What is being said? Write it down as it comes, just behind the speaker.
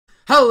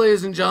Hello,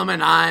 ladies and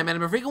gentlemen, I'm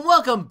Anime Freak, and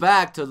welcome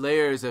back to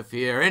Layers of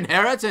Fear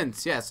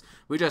Inheritance. Yes,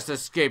 we just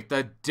escaped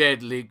the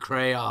deadly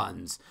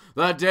crayons.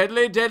 The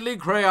deadly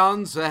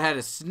crayons that had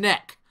a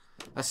snake.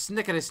 A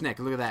snake and a snake.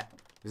 Look at that.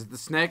 Is it the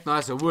snake? No,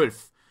 it's a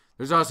wolf.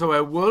 There's also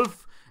a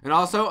wolf, and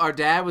also our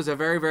dad was a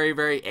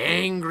very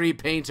angry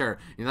painter.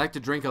 He liked to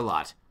drink a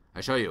lot.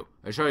 I show you.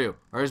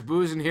 Are his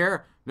booze in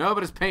here? No,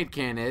 but his paint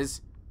can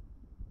is.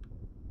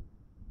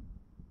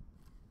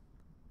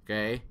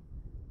 Okay.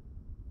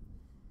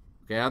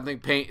 Okay, I don't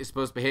think paint is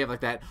supposed to behave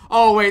like that.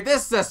 Oh, wait,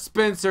 this is a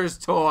Spencer's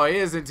toy,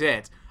 isn't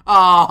it?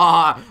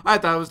 Ah, I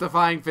thought it was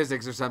defying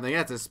physics or something.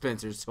 That's a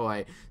Spencer's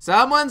toy.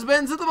 Someone's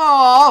been to the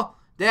mall.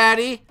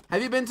 Daddy,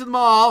 have you been to the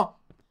mall?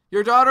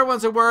 Your daughter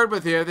wants a word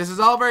with you. This is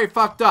all very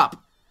fucked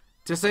up,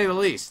 to say the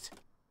least.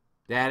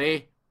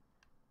 Daddy?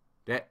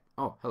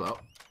 Oh, hello.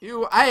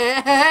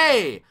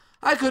 Hey!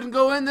 I couldn't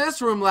go in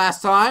this room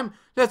last time.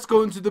 Let's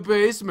go into the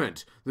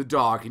basement. The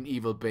dark and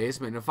evil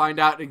basement, and find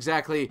out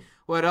exactly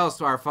what else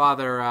our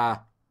father,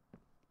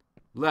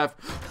 left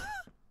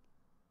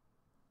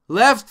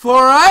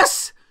for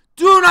us?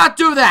 Do not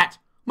do that!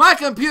 My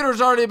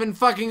computer's already been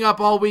fucking up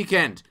all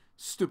weekend.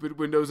 Stupid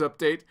Windows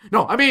update.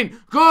 No, I mean,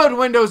 good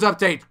Windows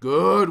update.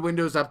 Good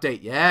Windows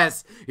update.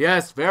 Yes,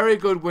 very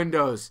good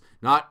Windows.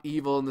 Not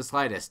evil in the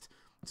slightest.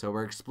 So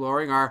we're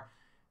exploring our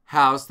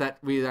house that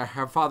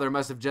our father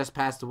must have just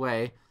passed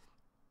away.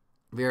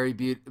 Very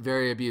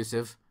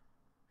abusive.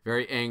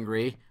 Very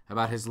angry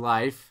about his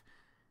life.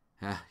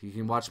 You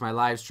can watch my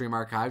live stream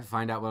archive to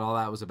find out what all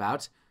that was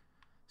about. As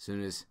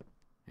soon as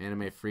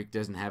Anime Freak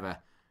doesn't have a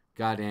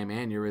goddamn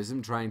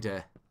aneurysm trying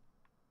to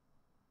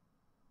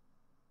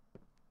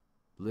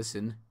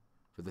listen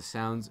for the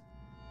sounds.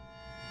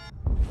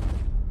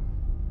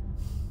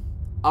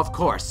 Of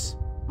course.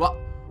 Well,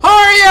 who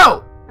are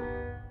you?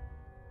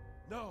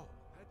 No,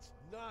 that's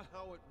not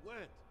how it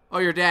went. Oh,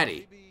 your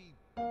daddy. Maybe...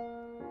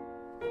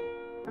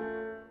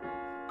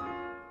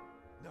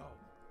 No,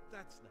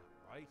 that's not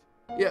right.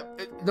 Yeah,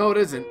 no, it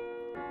isn't.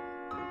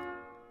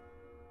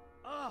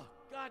 Oh,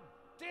 god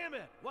damn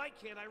it! Why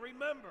can't I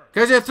remember?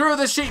 Because you threw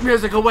the sheet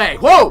music away.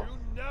 Whoa! You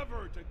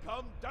never to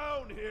come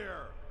down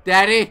here.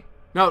 Daddy?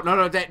 No,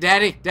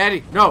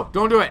 Daddy, no,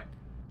 don't do it.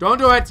 Don't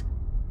do it.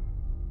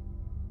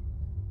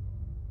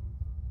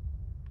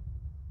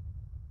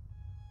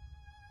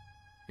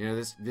 You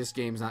know, this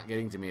game's not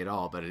getting to me at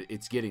all, but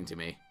it's getting to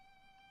me.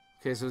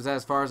 Okay, so is that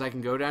as far as I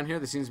can go down here?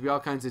 There seems to be all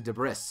kinds of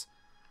debris.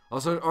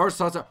 Also, or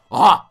sorts of...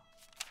 Ah!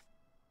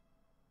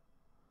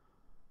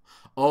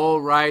 Oh,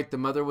 right, the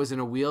mother was in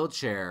a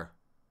wheelchair.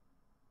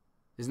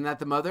 Isn't that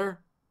the mother?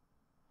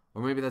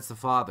 Or maybe that's the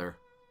father.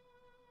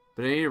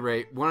 But at any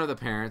rate, one of the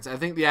parents, I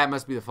think, yeah, it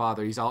must be the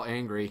father. He's all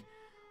angry.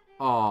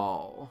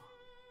 Oh.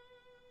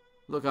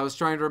 Look, I was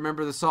trying to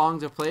remember the song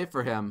to play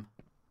for him.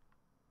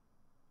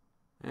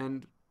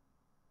 And...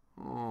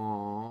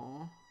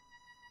 oh.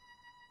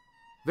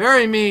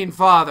 Very mean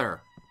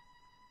father.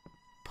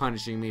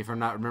 Punishing me for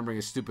not remembering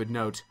a stupid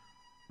note.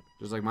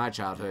 Just like my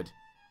childhood.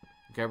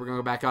 Okay, we're going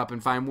to go back up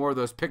and find more of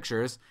those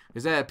pictures.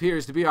 Because that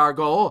appears to be our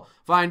goal.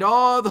 Find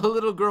all the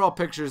little girl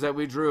pictures that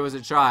we drew as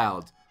a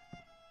child.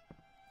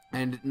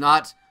 And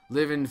not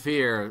live in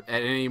fear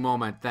at any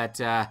moment that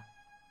the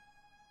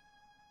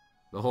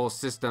whole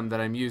system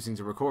that I'm using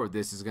to record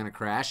this is going to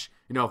crash.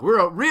 You know, we're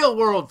a real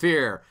world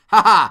fear.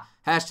 Haha.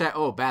 Hashtag,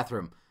 oh,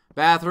 bathroom.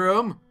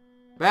 Bathroom.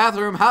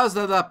 How's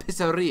the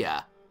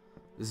pizzeria?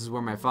 This is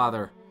where my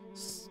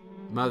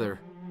mother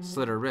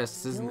slit her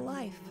wrists, isn't it?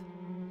 Life.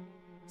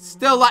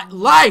 Still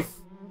life!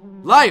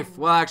 Life!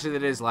 Well, actually,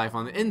 that is life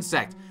on the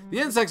insect. The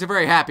insects are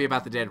very happy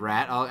about the dead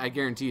rat. I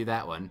guarantee you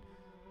that one.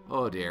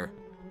 Oh, dear.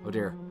 Oh,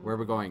 dear. Where are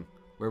we going?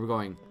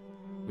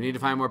 We need to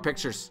find more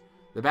pictures.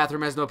 The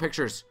bathroom has no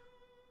pictures.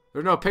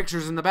 There are no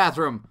pictures in the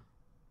bathroom.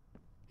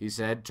 He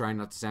said, trying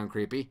not to sound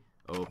creepy.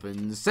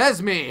 Open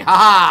sesame!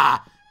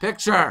 Ha-ha!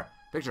 Picture!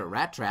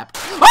 Rat trap.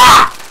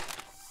 Ah!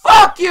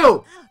 Fuck you!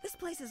 Oh, this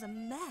place is a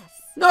mess.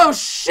 No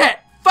shit!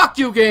 Fuck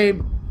you,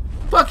 game!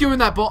 Fuck you in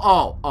that bowl.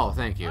 Oh,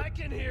 thank you. I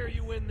can hear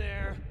you in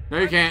there. No,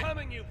 you can't. I'm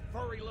coming, you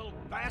furry little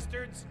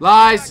bastards.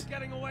 Lies. I'm not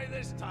getting away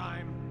this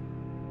time.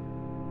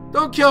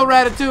 Don't kill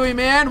Ratatouille,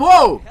 man!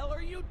 Whoa! What the hell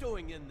are you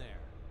doing in there?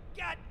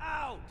 Get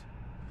out!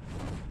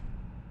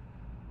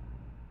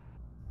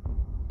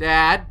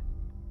 Dad,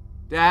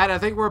 I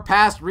think we're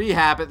past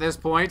rehab at this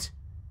point.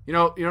 You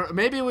know,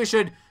 maybe we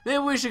should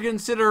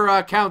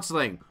consider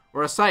counseling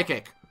or a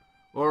psychic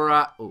or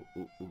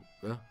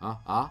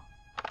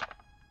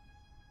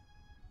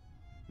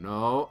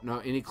No,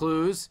 any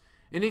clues?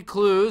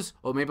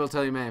 Oh, maybe I'll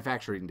tell you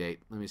manufacturing date.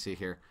 Let me see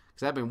here.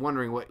 Because I've been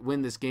wondering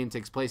when this game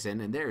takes place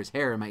in, and there's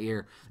hair in my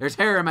ear.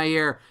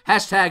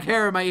 Hashtag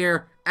hair in my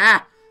ear.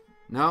 Ah!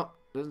 No,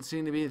 doesn't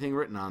seem to be anything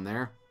written on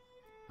there.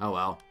 Oh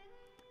well.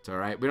 It's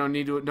alright. We don't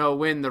need to know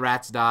when the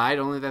rats died,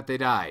 only that they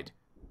died.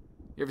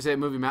 You ever say a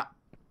movie map?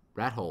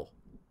 Rat hole.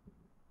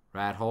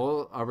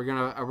 Are we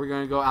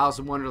gonna go Alice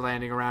in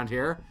Wonderlanding around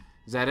here?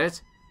 Is that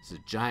it? It's a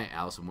giant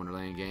Alice in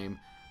Wonderland game.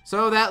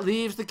 So that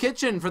leaves the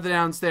kitchen for the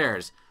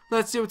downstairs.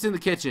 Let's see what's in the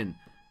kitchen.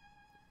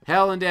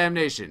 Hell and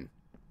damnation.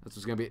 That's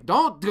what's gonna be.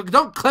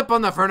 Don't clip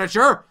on the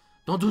furniture.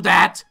 Don't do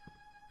that.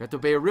 You have to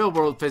obey real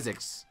world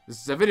physics.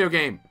 This is a video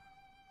game.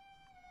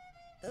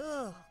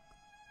 Ugh.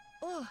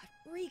 Ugh,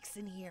 it reeks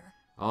in here.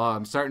 Oh,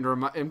 I'm starting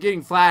to I'm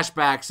getting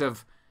flashbacks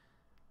of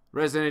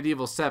Resident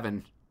Evil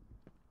 7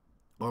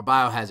 or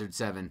Biohazard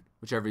 7,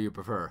 whichever you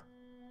prefer.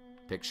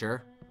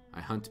 Picture. I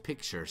hunt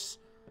pictures.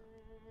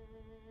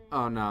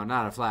 Oh no,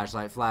 not a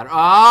flashlight flatter.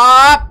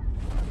 Ah!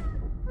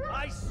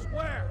 I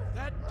swear,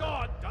 that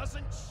dog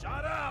doesn't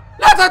shut up!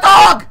 Not the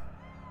dog!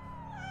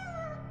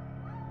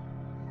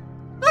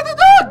 Not the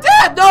dog!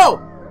 Dad,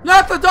 no!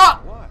 Not the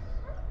dog! What?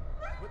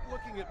 Quit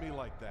looking at me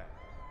like that.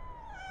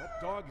 That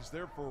dog is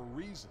there for a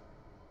reason.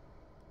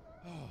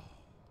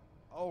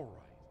 All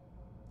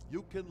right.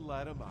 You can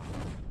let him out.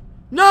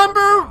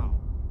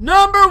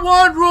 Number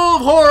one rule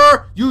of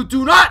horror, you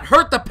do not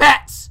hurt the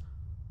pets!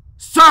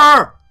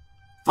 Sir!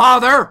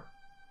 Father!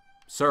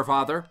 Sir,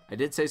 father. I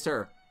did say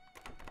sir.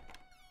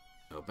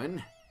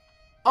 Open.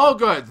 Oh,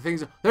 good.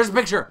 There's a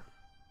picture.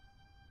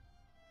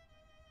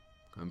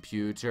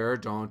 Computer,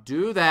 don't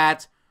do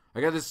that.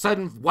 I got this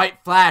sudden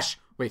white flash.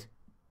 Wait,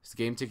 is the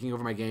game taking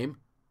over my game?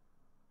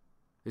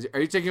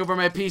 Are you taking over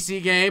my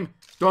PC game?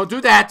 Don't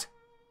do that.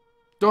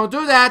 Don't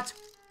do that.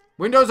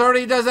 Windows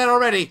already does that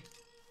already.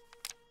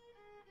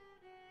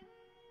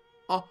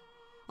 Oh.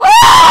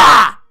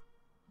 Ah!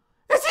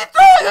 Is he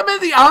throwing them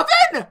in the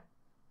oven?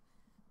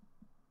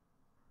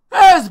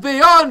 That is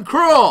beyond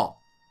cruel.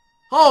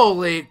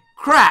 Holy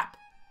crap.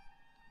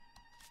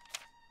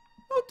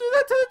 Don't do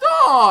that to the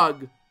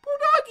dog. Poor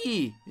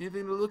doggy.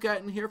 Anything to look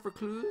at in here for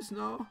clues?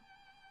 No?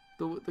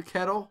 The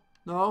kettle?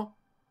 No?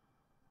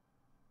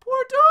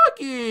 Poor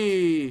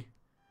doggy.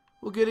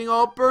 We're getting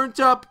all burnt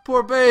up.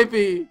 Poor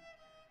baby.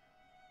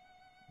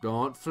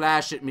 Don't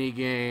flash at me,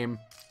 game.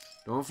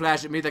 Don't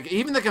flash at me.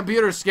 Even the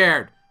computer's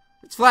scared.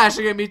 It's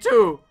flashing at me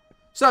too.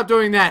 Stop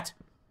doing that.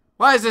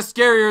 Why is this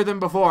scarier than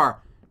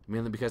before?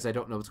 Mainly because I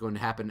don't know what's going to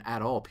happen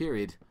at all,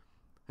 period.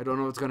 I don't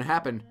know what's going to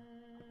happen.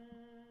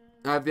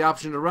 I have the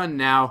option to run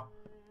now.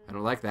 I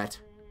don't like that.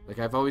 Like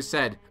I've always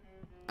said,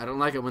 I don't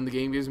like it when the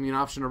game gives me an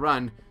option to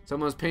run.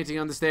 Someone's painting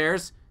on the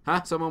stairs.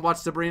 Huh? Someone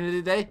watched Sabrina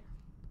today?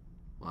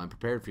 Well, I'm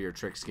prepared for your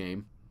tricks,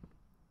 game.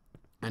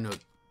 I know.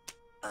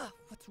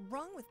 What's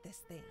wrong with this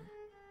thing?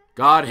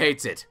 God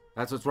hates it.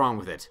 That's what's wrong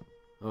with it.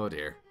 Oh,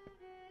 dear.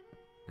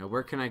 Now,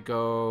 where can I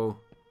go?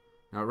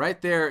 Now,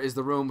 right there is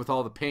the room with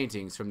all the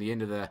paintings from the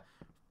end of the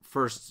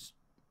first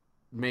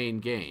main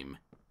game.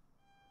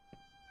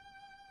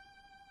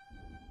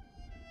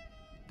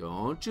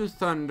 Don't you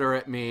thunder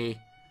at me.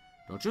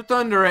 Don't you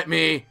thunder at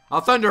me.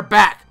 I'll thunder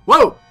back.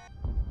 Whoa!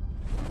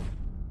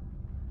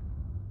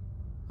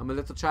 I'm a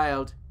little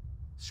child.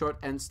 Short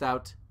and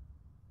stout.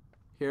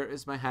 Here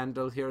is my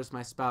handle. Here is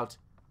my spout.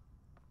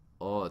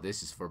 Oh,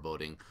 this is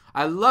foreboding.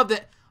 I love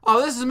that.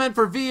 Oh, this is meant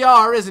for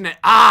VR, isn't it?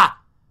 Ah!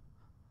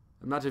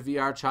 I'm not a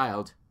VR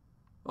child.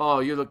 Oh,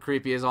 you look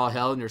creepy as all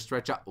hell in your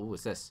stretch out. Oh,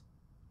 what's this?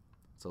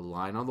 It's a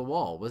line on the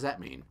wall. What does that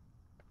mean?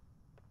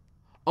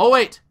 Oh,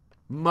 wait.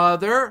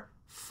 Mother,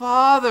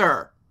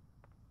 father.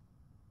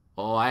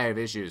 Oh, I have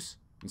issues.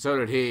 And so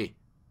did he.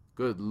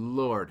 Good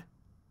Lord.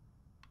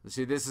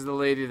 See, this is the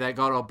lady that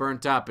got all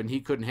burnt up, and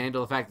he couldn't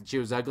handle the fact that she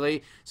was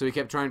ugly, so he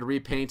kept trying to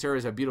repaint her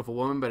as a beautiful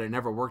woman, but it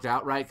never worked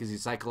out right because he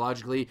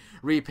psychologically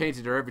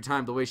repainted her every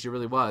time the way she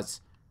really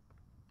was.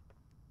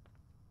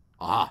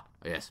 Ah,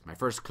 yes, my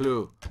first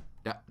clue.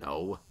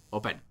 No,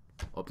 open.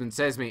 Open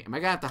sesame. Am I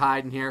gonna have to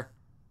hide in here?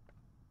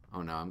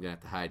 Oh no, I'm gonna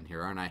have to hide in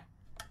here, aren't I?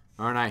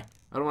 Aren't I?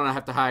 I don't want to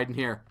have to hide in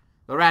here.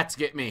 The rats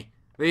get me.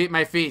 They eat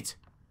my feet.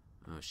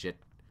 Oh, shit.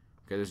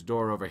 Okay, there's a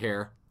door over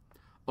here.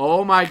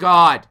 Oh my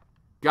god.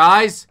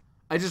 Guys,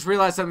 I just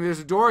realized something. There's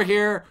a door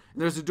here,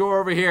 and there's a door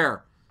over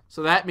here.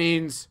 So that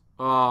means...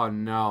 Oh,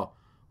 no.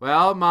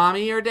 Well,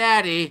 Mommy or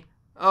Daddy?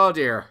 Oh,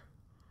 dear.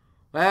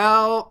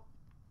 Well,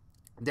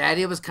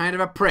 Daddy was kind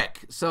of a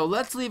prick. So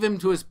let's leave him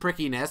to his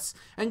prickiness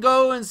and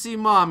go and see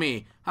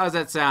Mommy. How's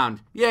that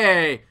sound?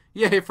 Yay.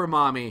 Yay for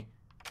Mommy.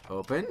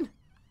 Open.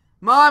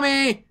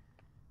 Mommy!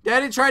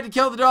 Daddy tried to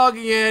kill the dog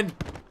again.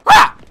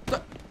 Ah!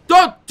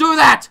 Don't do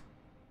that!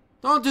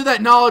 Don't do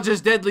that knowledge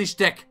is deadly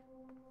shtick.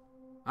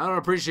 I don't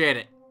appreciate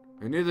it.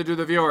 And neither do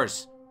the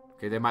viewers.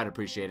 Okay, they might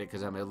appreciate it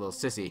because I'm a little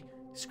sissy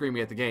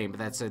screaming at the game, but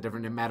that's a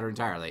different matter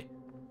entirely.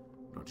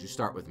 Don't you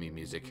start with me,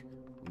 music.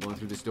 I'm going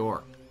through this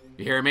door.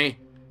 You hear me?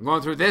 I'm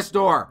going through this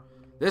door.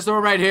 This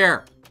door right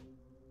here.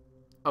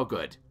 Oh,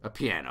 good. A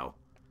piano.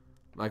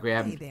 Like we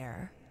haven't... Hey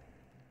there.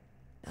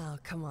 Oh,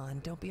 come on.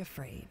 Don't be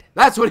afraid.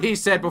 That's what he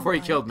said before he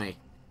killed me.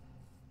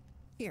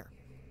 Here.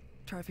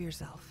 Try for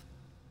yourself.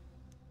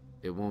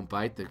 It won't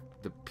bite the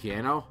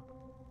piano?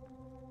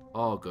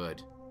 Oh,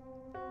 good.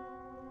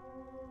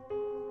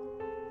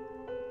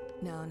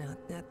 No,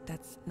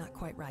 that's not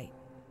quite right.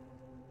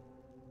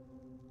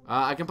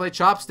 I can play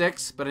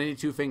chopsticks, but I need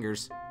 2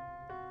 fingers.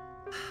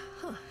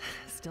 Huh.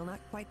 Still not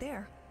quite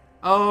there.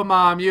 Oh,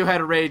 Mom, you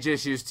had rage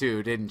issues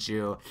too, didn't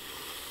you?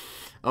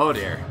 Oh,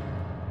 dear.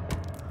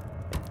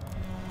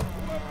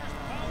 Whoever's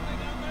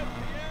pounding on that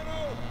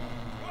piano,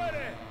 quit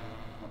it!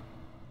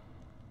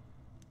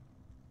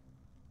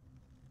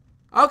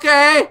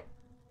 Okay.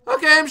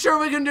 Okay, I'm sure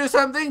we can do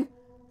something.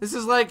 This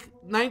is like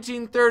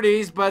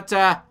 1930s, but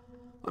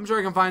I'm sure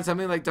I can find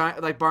something like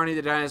Barney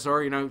the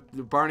dinosaur. You know,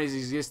 Barney's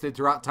existed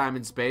throughout time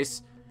and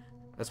space.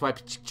 That's why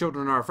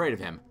children are afraid of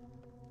him.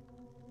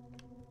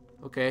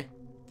 Okay,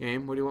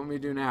 game, what do you want me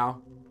to do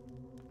now?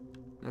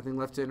 Nothing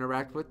left to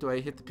interact with? Do I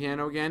hit the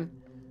piano again?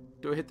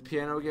 Do I hit the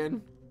piano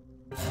again?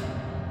 Did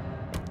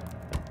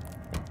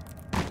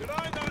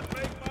I not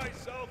make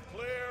myself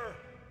clear?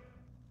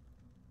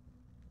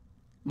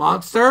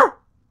 Monster?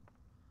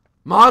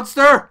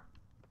 Monster?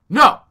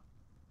 No!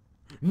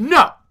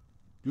 No!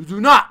 You do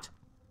not!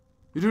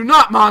 You do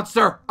not,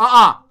 monster!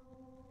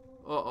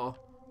 Uh-oh.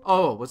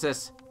 Oh, what's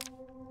this?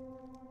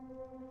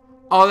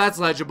 Oh, that's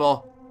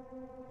legible.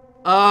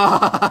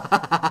 I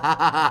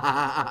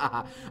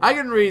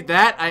can read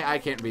that. I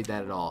can't read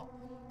that at all.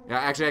 Yeah,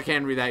 actually, I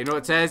can read that. You know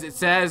what it says? It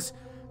says,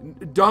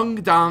 dung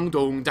dong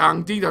dong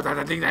dong ding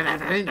dong ding.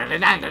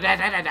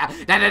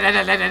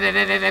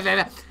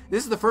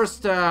 This is the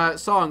first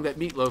song that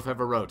Meatloaf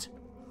ever wrote.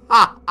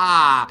 Ha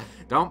ha!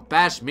 Don't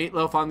bash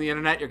Meatloaf on the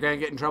internet. You're gonna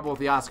get in trouble with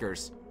the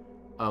Oscars.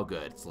 Oh,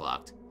 good. It's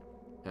locked.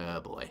 Oh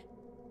boy.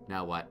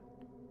 Now what?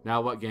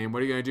 Now what, game?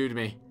 What are you gonna do to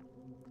me?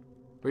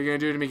 What are you gonna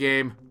do to me,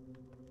 game?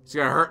 It's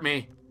gonna hurt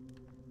me.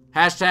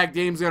 Hashtag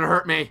game's gonna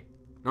hurt me.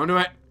 Don't do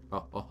it.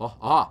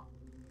 Oh.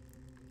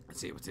 Let's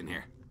see what's in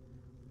here.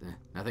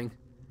 Nothing.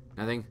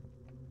 Nothing.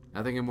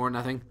 Nothing and more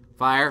nothing.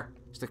 Fire.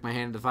 Stick my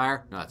hand in the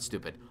fire. No, that's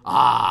stupid.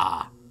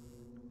 Oh.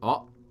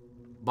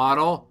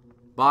 Bottle.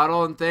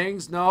 Bottle and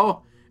things.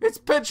 No. It's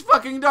pitch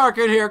fucking dark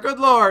in here. Good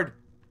lord.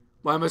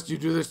 Why must you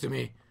do this to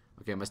me?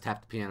 Okay, I must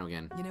tap the piano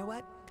again. You know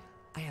what?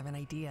 I have an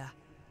idea.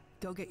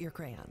 Go get your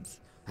crayons.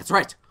 That's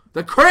right.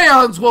 The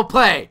crayons will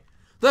play.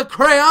 The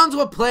crayons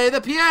will play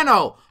the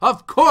piano.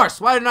 Of course.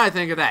 Why didn't I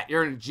think of that?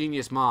 You're a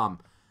genius mom.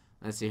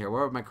 Let's see here.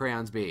 Where would my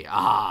crayons be?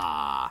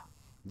 Ah.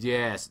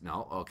 Yes.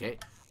 No. Okay.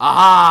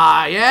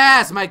 Ah.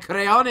 Yes. My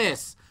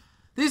crayones.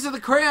 These are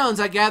the crayons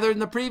I gathered in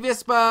the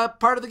previous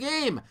part of the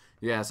game.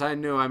 Yes, I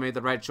knew I made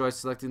the right choice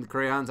selecting the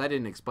crayons. I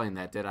didn't explain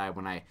that, did I,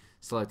 when I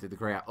selected the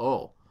crayon?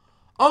 Oh.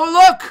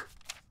 Oh, look!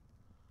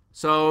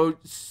 So,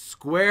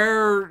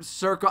 square,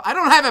 circle. I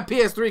don't have a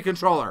PS3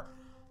 controller.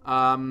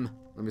 Let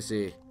me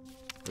see.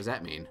 What does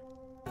that mean?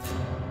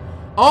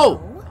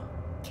 Oh!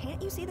 Can't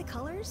you see the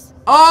colors?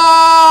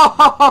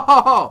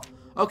 Oh!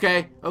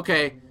 Okay,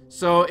 okay.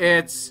 So,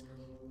 it's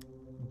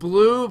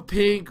blue,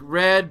 pink,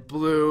 red,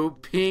 blue,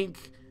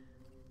 pink.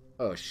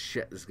 Oh,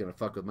 shit. This is going to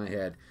fuck with my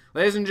head.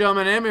 Ladies and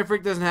gentlemen, Anime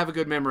Freak doesn't have a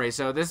good memory,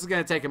 so this is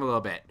going to take him a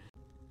little bit.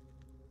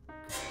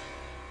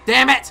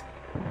 Damn it!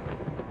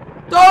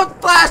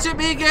 Don't flash at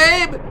me,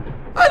 Gabe!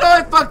 I know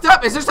I fucked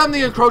up. Is there something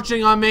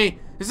encroaching on me?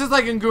 Is this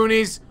like in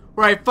Goonies,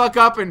 where I fuck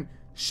up and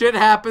shit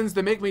happens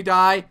to make me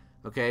die?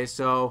 Okay,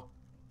 so...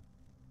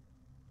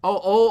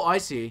 Oh, I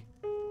see.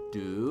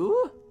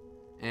 Do.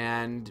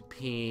 And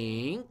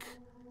pink.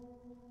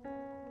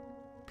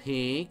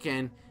 Pink,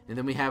 and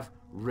then we have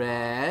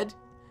red.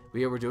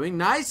 We're doing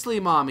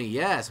nicely, mommy.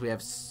 Yes, we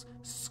have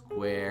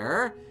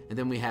square, and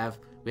then we have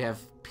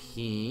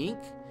pink,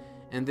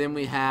 and then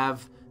we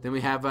have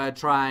a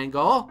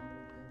triangle.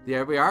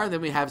 There we are. And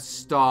then we have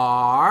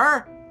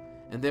star,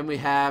 and then we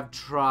have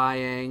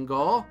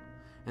triangle,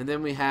 and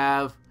then we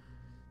have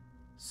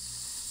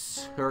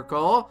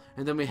circle,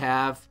 and then we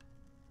have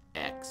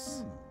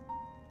X.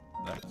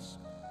 That's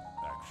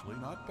actually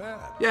not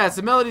bad. Yeah, it's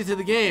a melody to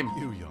the game.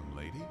 You young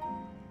lady.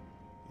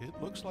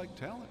 It looks like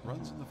talent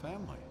runs in the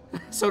family.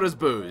 So does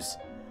booze.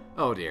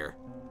 Oh dear.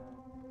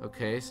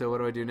 Okay, so what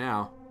do I do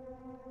now?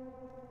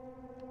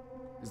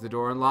 Is the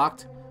door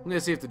unlocked? I'm gonna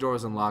see if the door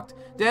is unlocked.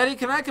 Daddy,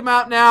 can I come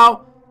out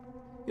now?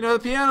 You know,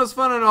 the piano's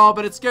fun and all,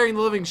 but it's scaring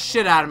the living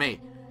shit out of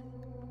me.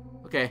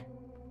 Okay.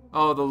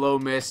 Oh, the low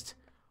mist.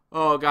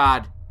 Oh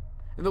god.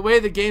 And the way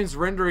the game's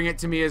rendering it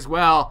to me as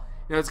well.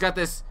 You know, it's got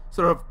this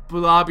sort of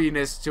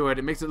blobbiness to it.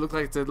 It makes it look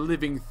like it's a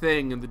living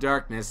thing in the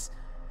darkness.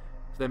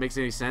 If that makes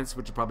any sense,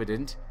 which it probably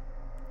didn't.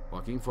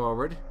 Walking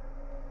forward.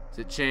 Is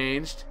it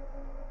changed?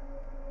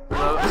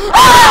 Hello?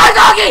 Ah,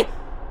 doggy!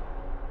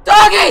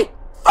 Doggy!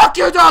 Fuck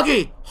you,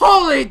 doggy!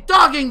 Holy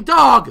dogging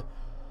dog!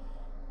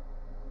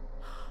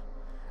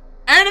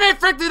 Anime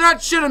Freak did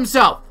not shit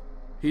himself!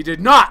 He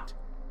did not!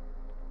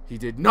 He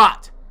did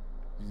not!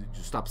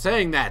 Just stop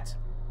saying that.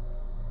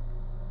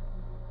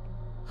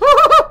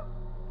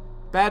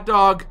 Bad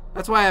dog.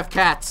 That's why I have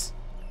cats.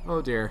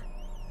 Oh dear.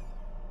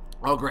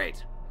 Oh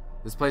great.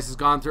 This place has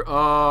gone through.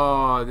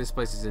 Oh, this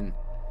place is in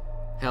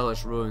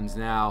hellish ruins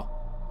now.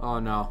 Oh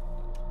no.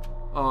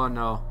 Oh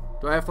no.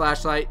 Do I have a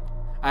flashlight?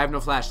 I have no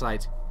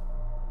flashlight.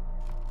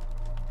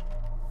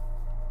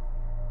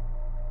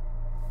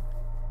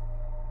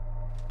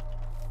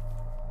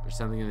 There's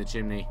something in the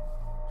chimney.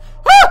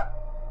 Ah!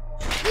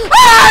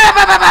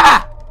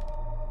 Ah!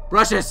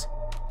 Brushes!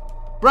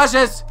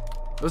 Brushes!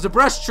 It was a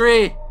brush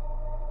tree!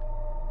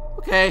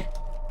 Okay.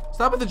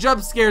 Stop with the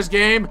jump scares,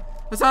 game.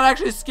 That's not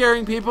actually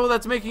scaring people,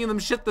 that's making them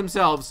shit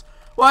themselves.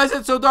 Why is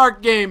it so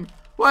dark, game?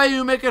 Why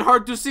you make it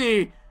hard to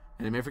see?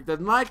 Anime Freak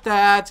doesn't like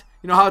that.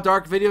 You know how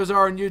dark videos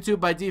are on YouTube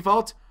by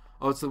default?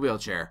 Oh, it's the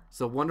wheelchair. It's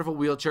the wonderful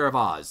wheelchair of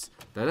Oz.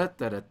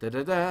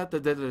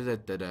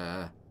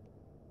 Da-da-da-da-da-da-da-da-da-da-da.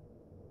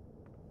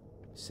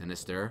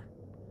 Sinister.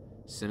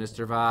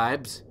 Sinister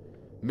vibes.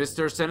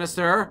 Mr.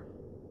 Sinister.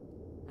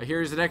 I hear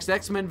he's the next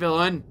X-Men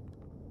villain.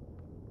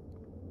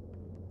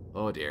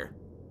 Oh, dear.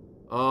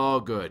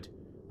 Oh, good.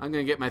 I'm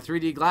gonna get my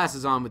 3D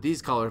glasses on with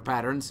these color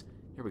patterns.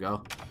 Here we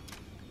go.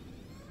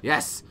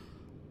 Yes.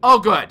 Oh,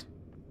 good.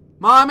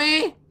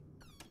 Mommy?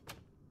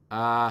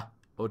 Oh,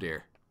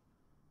 dear.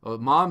 Oh,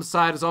 Mom's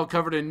side is all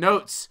covered in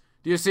notes.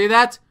 Do you see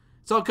that?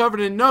 It's all covered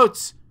in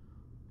notes.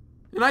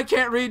 And I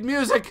can't read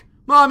music.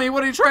 Mommy,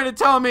 what are you trying to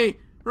tell me?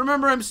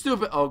 Remember, I'm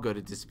stupid. Oh, good.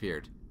 It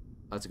disappeared.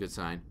 That's a good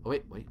sign. Oh,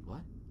 wait.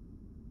 What?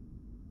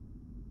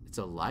 It's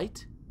a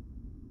light?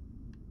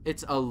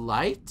 It's a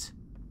light?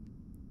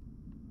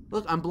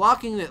 Look, I'm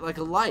blocking it like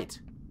a light.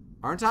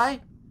 Aren't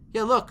I?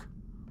 Yeah, look.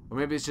 Or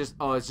maybe it's just,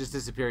 oh, it's just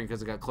disappearing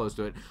because it got close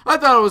to it. I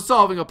thought it was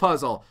solving a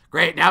puzzle.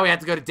 Great, now we have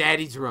to go to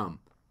Daddy's room.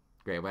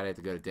 Great, why'd I have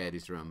to go to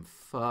Daddy's room?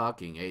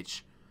 Fucking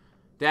H.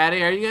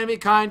 Daddy, are you going to be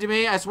kind to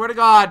me? I swear to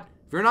God,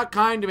 if you're not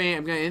kind to me,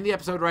 I'm going to end the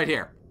episode right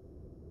here.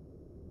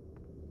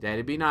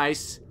 Daddy, be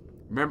nice.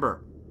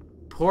 Remember,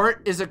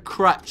 port is a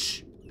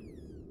crutch.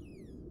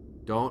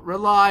 Don't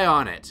rely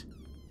on it.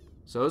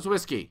 So is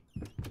whiskey.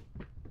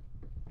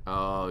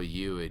 Oh,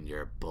 you and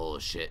your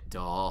bullshit,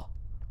 doll.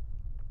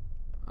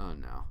 Oh,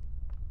 no.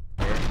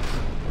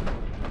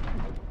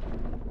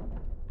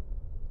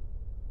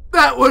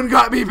 That one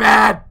got me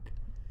bad.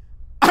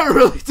 I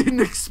really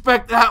didn't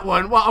expect that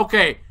one. Well,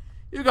 okay.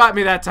 You got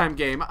me that time,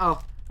 game.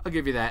 I'll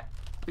give you that.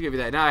 I'll give you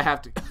that. Now I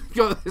have to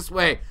go this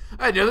way.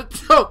 I nearly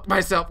choked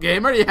myself,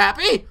 game. Are you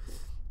happy?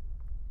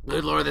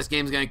 Good Lord, this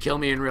game's gonna kill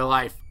me in real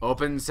life.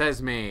 Open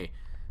sesame.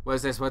 What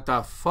is this? What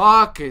the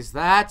fuck is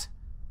that?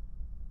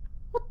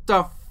 What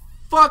the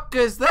fuck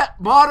is that?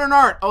 Modern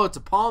art. Oh, it's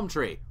a palm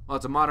tree. Oh,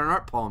 it's a modern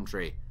art palm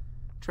tree.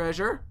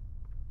 Treasure?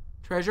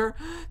 Treasure?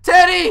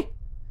 Teddy!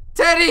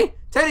 Teddy!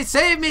 Teddy,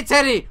 save me,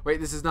 Teddy! Wait,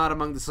 this is not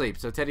Among the Sleep,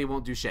 so Teddy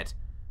won't do shit.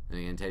 And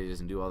again, Teddy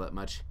doesn't do all that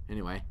much.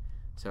 Anyway,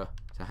 so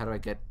how do I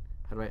get...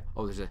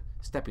 Oh, there's a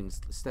stepping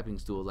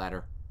stool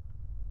ladder.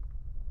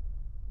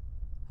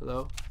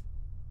 Hello?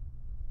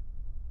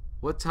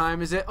 What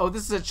time is it? Oh,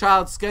 this is a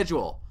child's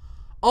schedule.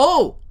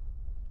 Oh!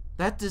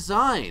 That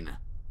design.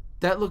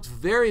 That looks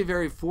very,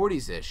 very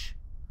 40s-ish.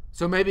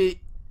 So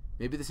maybe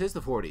this is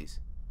the 40s.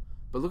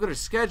 But look at her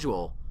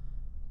schedule.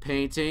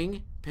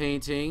 Painting,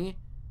 painting,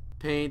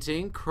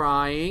 painting,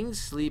 crying,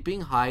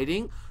 sleeping,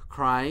 hiding,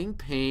 crying,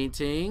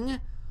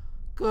 painting.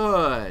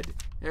 Good.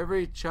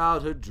 Every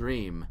childhood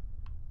dream.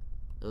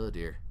 Oh,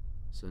 dear.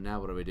 So now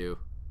what do we do?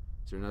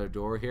 Is there another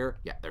door here?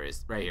 Yeah, there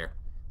is. Right here.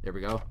 There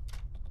we go.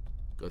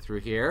 Go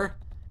through here.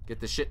 Get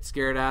the shit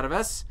scared out of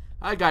us.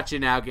 I got you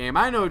now, game.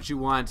 I know what you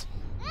want.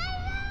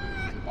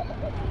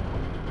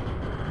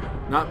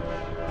 Not.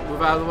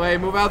 Move out of the way.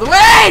 Move out of the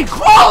way!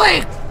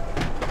 Holy!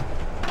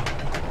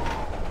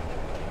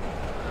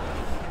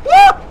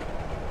 Woo!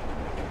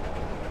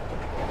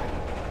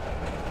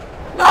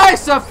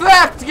 Nice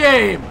effect,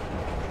 game!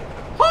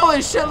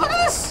 Holy shit, look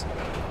at this!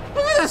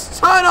 Look at this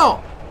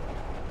tunnel!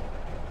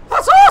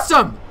 That's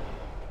awesome!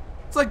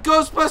 It's like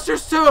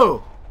Ghostbusters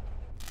 2!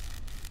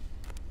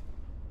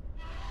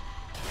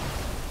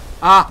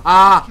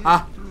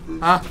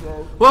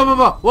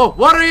 Whoa,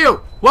 what are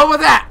you? What was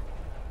that?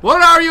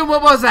 What are you?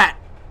 What was that?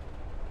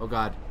 Oh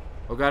god.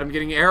 Oh god, I'm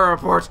getting an error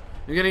report.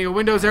 I'm getting a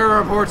Windows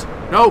error report.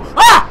 No.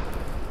 Ah!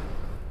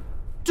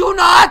 Do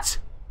not!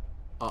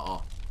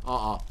 No.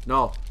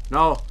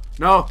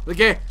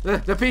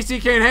 The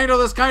PC can't handle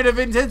this kind of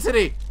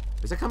intensity.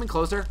 Is it coming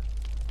closer?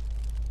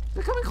 Is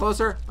it coming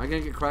closer? Am I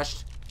gonna get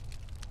crushed?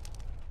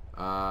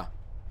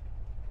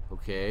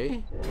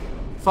 Okay.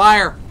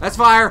 Fire! That's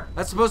fire!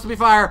 That's supposed to be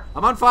fire!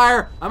 I'm on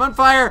fire! I'm on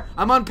fire!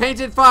 I'm on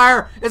painted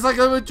fire! It's like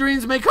what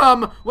dreams may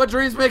come! What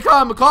dreams may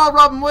come! Call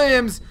Robin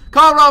Williams!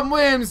 Call Robin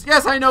Williams!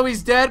 Yes, I know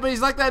he's dead, but he's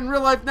like that in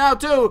real life now,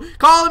 too!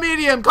 Call a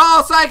medium!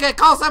 Call a psychic!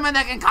 Call someone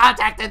that can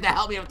contact him to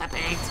help me with the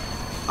paint!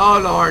 Oh,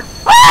 Lord.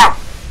 Ah!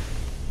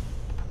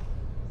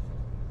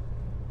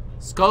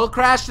 Skull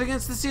crashed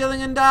against the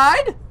ceiling and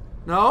died?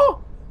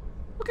 No?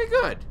 Okay,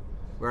 good.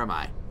 Where am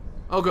I?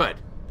 Oh, good.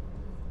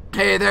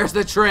 Hey, there's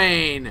the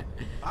train.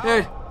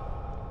 There.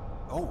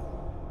 Oh,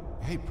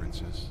 hey,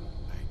 Princess.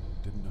 I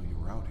didn't know you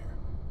were out here.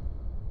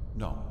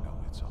 No,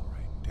 it's all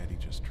right. Daddy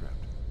just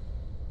tripped.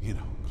 You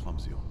know,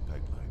 clumsy old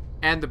peg leg.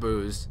 And the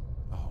booze.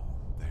 Oh,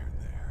 there.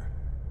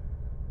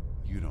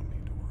 You don't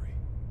need to worry.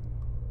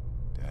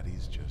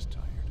 Daddy's just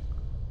tired.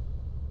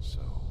 So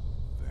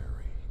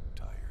very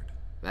tired.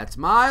 That's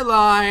my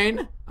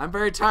line. I'm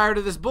very tired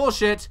of this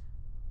bullshit.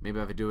 Maybe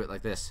I could do it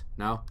like this.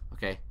 No?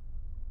 Okay.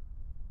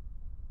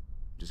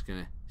 Just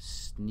gonna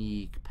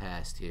sneak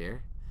past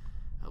here,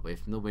 away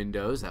from the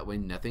windows. That way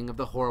nothing of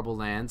the horrible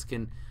lands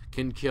can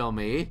kill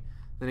me.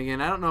 Then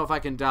again, I don't know if I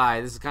can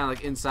die. This is kind of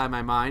like inside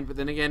my mind. But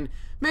then again,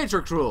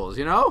 Matrix rules,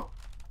 you know?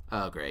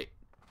 Oh, great.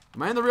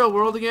 Am I in the real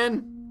world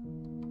again?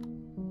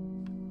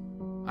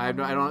 I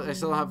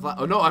still don't have,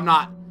 oh no, I'm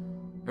not.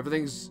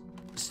 Everything's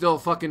still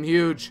fucking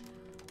huge.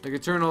 Like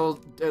eternal,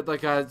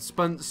 like a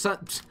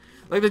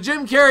like the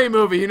Jim Carrey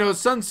movie, you know,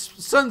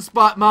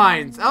 Sunspot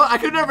Mines. Oh, I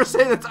could never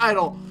say the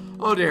title.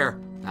 Oh dear.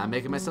 Now I'm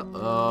making myself,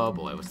 oh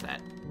boy, what's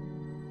that?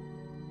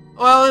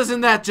 Well,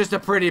 isn't that just a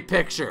pretty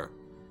picture?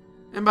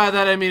 And by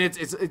that I mean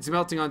it's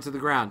melting onto the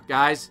ground.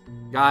 Guys,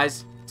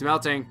 it's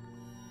melting.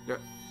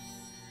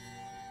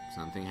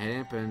 Something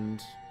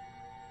happened.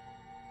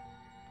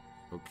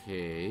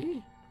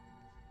 Okay.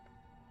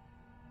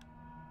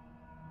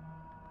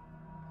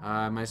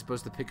 Am I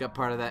supposed to pick up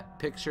part of that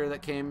picture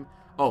that came?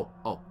 Oh,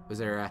 is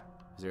there a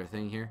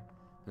thing here?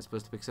 Am I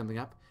supposed to pick something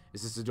up?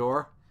 Is this a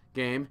door?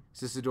 Game,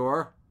 is this a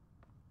door?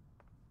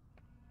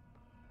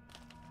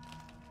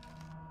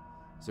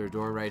 Is there a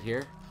door right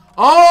here?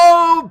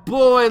 Oh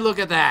boy, look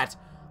at that!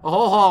 A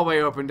whole hallway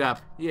opened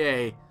up.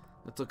 Yay.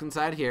 Let's look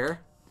inside here.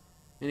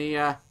 Any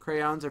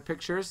crayons or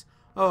pictures?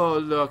 Oh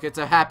look, it's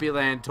a Happy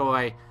Land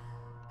toy.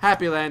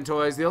 Happy Land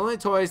toys, the only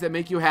toys that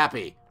make you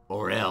happy.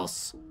 Or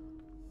else.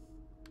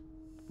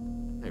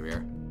 There we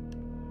are.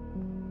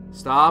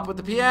 Stop with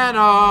the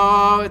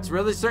piano. It's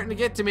really starting to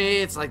get to me.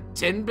 It's like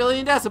 10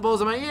 billion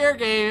decibels in my ear,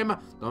 game.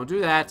 Don't do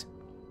that.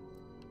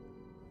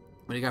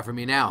 What do you got for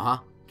me now, huh?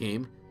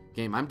 Game,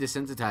 I'm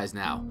desensitized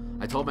now.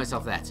 I told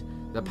myself that.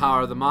 The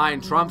power of the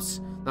mind trumps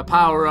the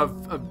power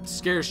of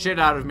scare shit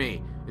out of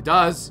me. It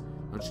does.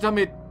 Don't you tell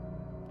me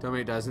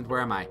it doesn't.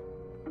 Where am I?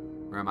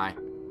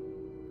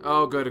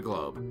 Oh, good, a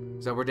globe.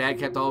 Is that where Dad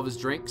kept all of his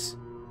drinks?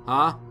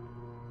 Huh?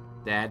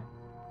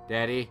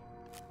 Daddy?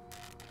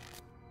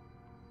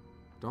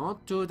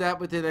 Don't do that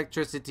with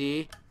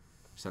electricity.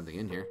 There's something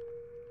in here.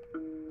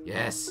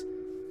 Yes.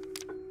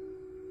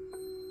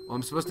 Well,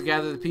 I'm supposed to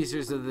gather the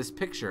pieces of this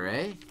picture,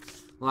 eh?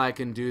 Well, I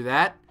can do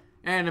that.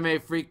 Anime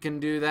Freak can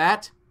do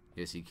that.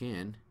 Yes, he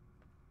can.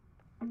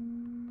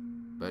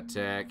 But,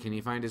 can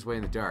he find his way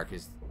in the dark?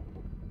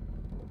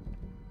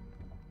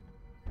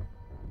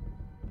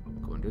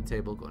 Go under the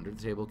table,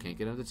 Can't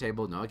get under the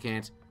table. No, I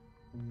can't.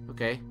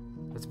 Okay.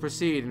 Let's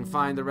proceed and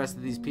find the rest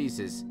of these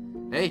pieces.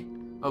 Hey?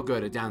 Oh,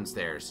 good, a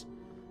downstairs.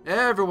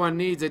 Everyone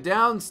needs a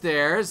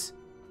downstairs.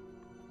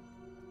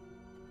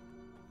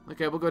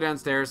 Okay, we'll go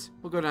downstairs.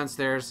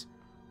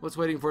 What's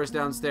waiting for us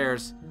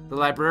downstairs? The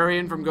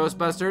librarian from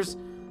Ghostbusters?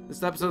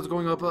 This episode's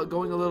going a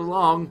little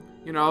long,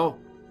 you know.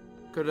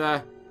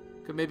 Could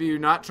maybe you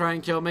not try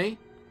and kill me?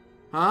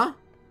 Huh?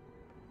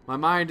 My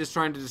mind is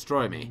trying to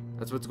destroy me.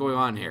 That's what's going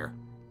on here.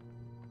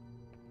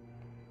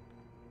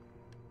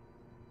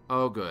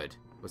 Oh, good.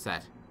 What's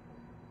that?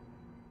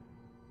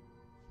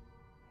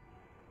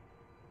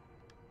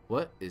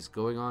 What is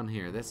going on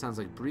here? That sounds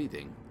like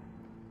breathing.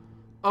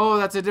 Oh,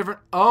 that's a different...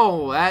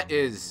 Oh, that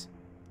is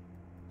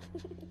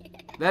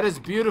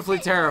beautifully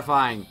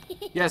terrifying.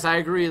 Yes, I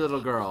agree, little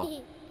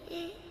girl.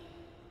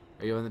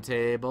 Are you on the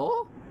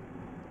table?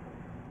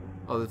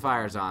 Oh, the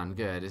fire's on.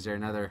 Good. Is there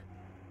another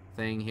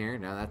thing here?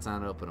 No, that's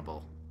not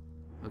openable.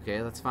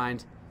 Okay, let's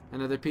find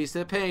another piece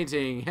of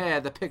painting. Hey,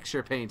 the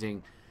picture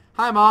painting.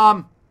 Hi,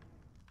 Mom.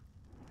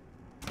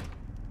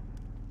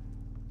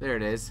 There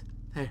it is.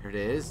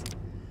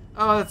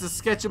 Oh, that's a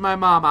sketch of my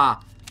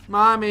mama.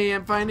 Mommy,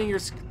 I'm finding your...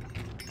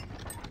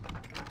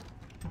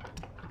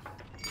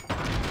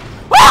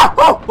 Ah!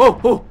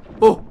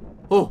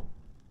 Oh!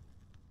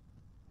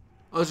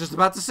 I was just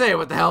about to say,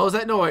 what the hell is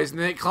that noise? And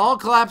then it all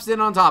collapsed in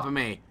on top of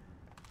me.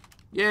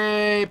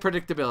 Yay,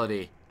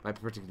 predictability. By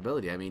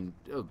predictability, I mean,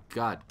 oh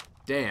god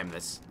damn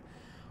this.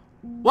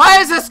 Why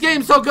is this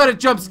game so good at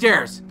jump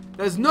scares?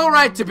 There's no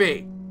right to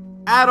be.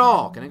 At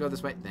all. Can I go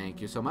this way?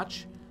 Thank you so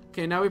much.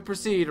 Okay, now we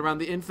proceed around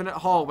the infinite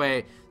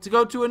hallway to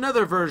go to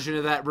another version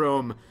of that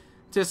room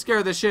to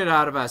scare the shit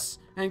out of us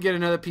and get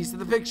another piece of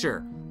the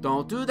picture.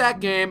 Don't do that,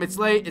 game. It's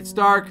late. It's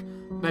dark.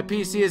 My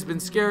PC has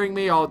been scaring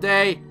me all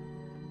day.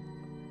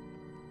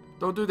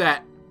 Don't do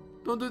that.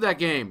 Don't do that,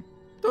 game.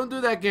 Don't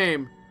do that,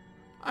 game.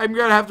 I'm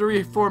gonna have to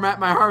reformat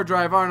my hard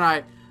drive, aren't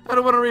I? I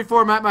don't want to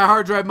reformat my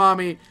hard drive,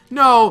 Mommy.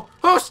 No.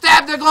 Who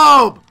stabbed the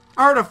globe?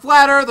 I heard of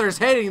flat earthers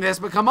hating this,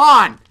 but come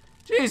on.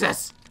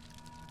 Jesus.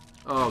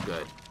 Oh,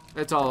 good.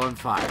 It's all on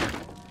fire.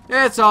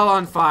 It's all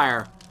on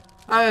fire.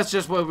 That's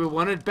just what we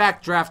wanted.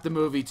 Backdraft the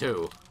movie,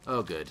 too.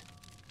 Oh, good.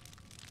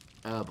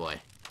 Oh, boy.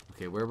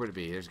 Okay, where would it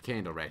be? There's a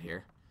candle right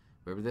here.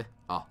 Where would the...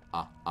 Oh.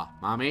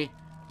 Mommy?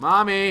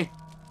 Mommy?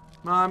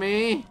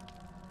 Mommy?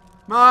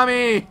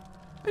 Mommy?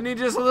 I need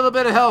just a little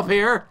bit of help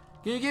here.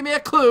 Can you give me a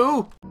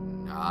clue?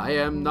 I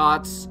am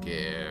not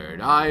scared.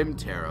 I'm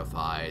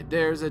terrified.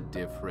 There's a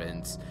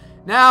difference.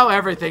 Now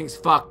everything's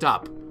fucked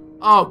up.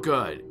 Oh,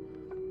 good.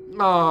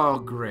 Oh,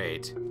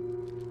 great.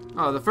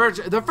 Oh, the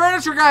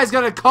furniture guy's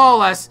gonna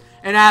call us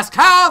and ask,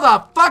 how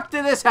the fuck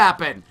did this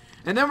happen?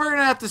 And then we're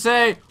gonna have to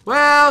say,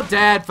 well,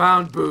 Dad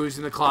found booze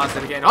in the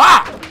closet again.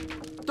 Ah!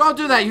 Don't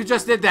do that, you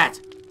just did that.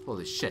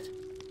 Holy shit.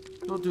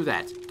 Don't do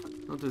that.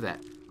 Don't do that.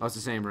 Oh, it's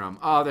the same room.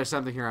 Oh, there's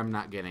something here I'm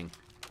not getting.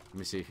 Let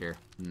me see here.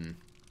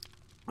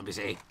 Let me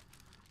see.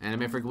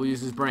 Anime Freak will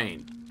use his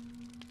brain.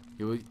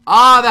 He will...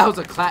 Ah, that was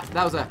a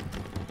that was a...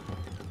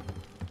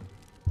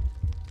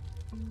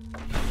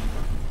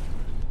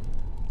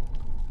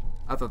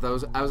 I thought that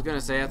was... I was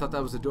gonna say, I thought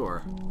that was a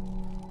door.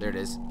 There it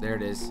is. There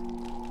it is.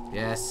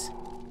 Yes.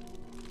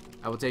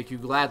 I will take you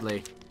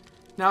gladly.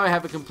 Now I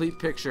have a complete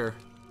picture.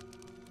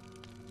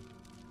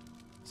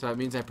 So that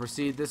means I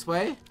proceed this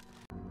way.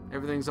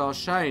 Everything's all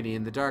shiny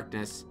in the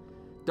darkness.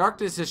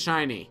 Darkness is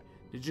shiny.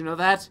 Did you know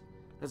that?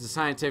 That's a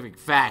scientific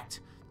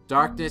fact.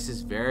 Darkness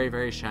is very,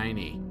 very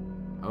shiny.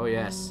 Oh,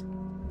 yes.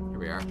 Here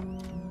we are.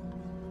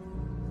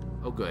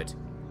 Oh, good.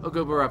 Oh,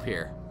 good, we're up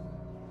here.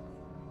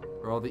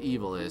 Where all the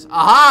evil is.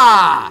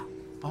 Aha!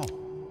 Oh,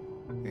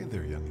 hey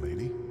there, young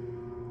lady.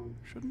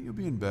 Shouldn't you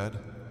be in bed?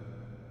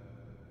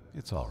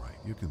 It's all right,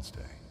 you can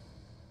stay.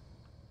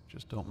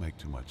 Just don't make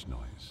too much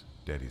noise.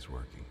 Daddy's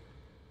working.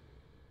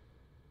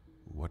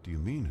 What do you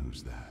mean,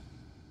 who's that?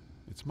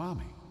 It's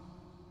Mommy.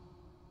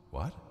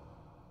 What?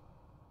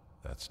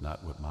 That's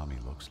not what Mommy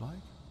looks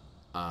like?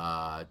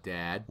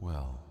 Dad.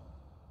 Well,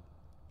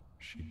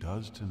 she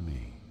does to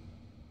me.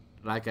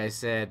 Like I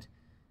said,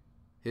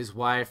 his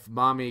wife,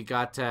 Mommy,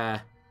 got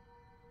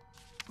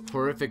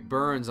horrific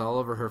burns all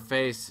over her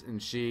face,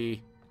 and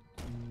she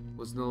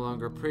was no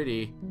longer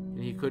pretty,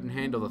 and he couldn't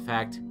handle the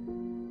fact.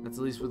 That's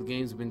at least what the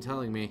games have been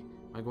telling me.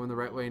 Am I going the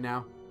right way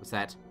now? What's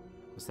that?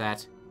 What's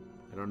that?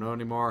 I don't know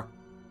anymore.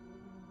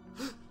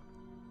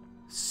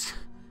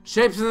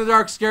 Shapes in the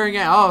dark scaring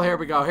at. Oh, here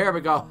we go. Here we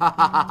go. Ha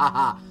ha ha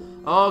ha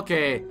ha.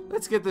 Okay,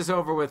 let's get this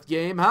over with,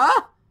 game,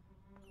 huh?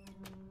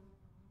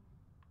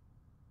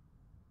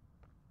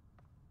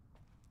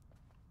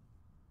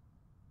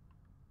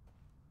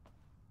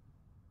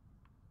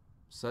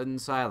 Sudden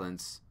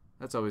silence.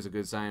 That's always a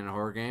good sign in a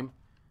horror game.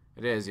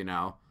 It is, you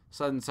know.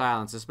 Sudden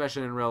silence,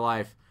 especially in real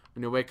life.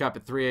 When you wake up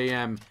at 3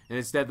 a.m. and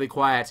it's deadly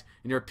quiet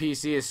and your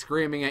PC is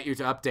screaming at you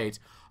to update.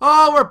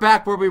 Oh, we're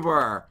back where we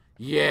were.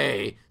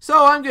 Yay.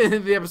 So I'm going to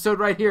end the episode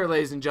right here,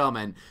 ladies and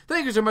gentlemen.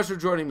 Thank you so much for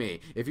joining me.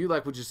 If you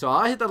like what you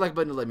saw, hit that like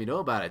button to let me know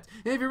about it.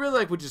 And if you really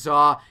like what you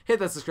saw, hit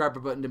that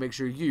subscribe button to make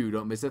sure you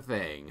don't miss a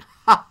thing.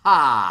 Ha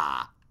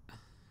ha.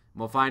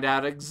 We'll find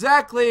out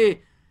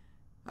exactly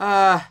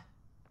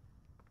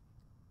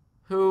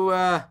who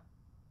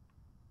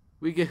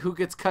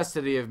gets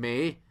custody of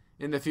me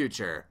in the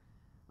future.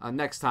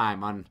 Next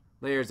time on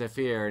Layers of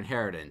Fear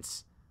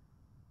Inheritance.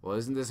 Well,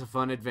 isn't this a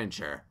fun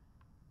adventure?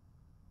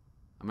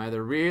 I'm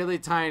either really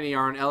tiny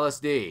or on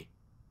LSD.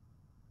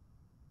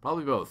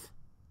 Probably both.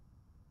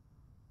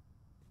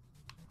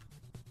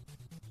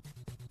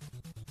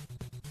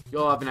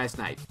 Y'all have a nice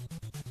night.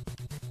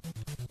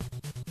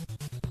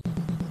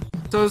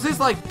 So is this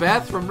like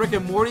Beth from Rick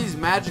and Morty's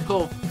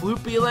Magical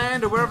Floopy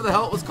Land or whatever the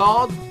hell it was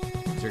called?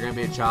 Is there gonna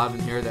be a child in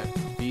here that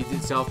feeds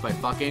itself by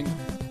fucking?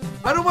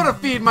 I don't want to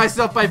feed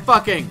myself by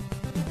fucking!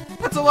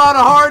 That's a lot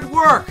of hard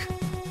work!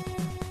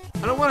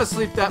 I don't want to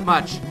sleep that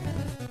much.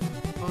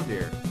 Oh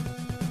dear.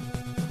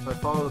 If I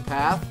follow the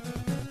path,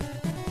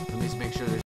 let me just make sure there's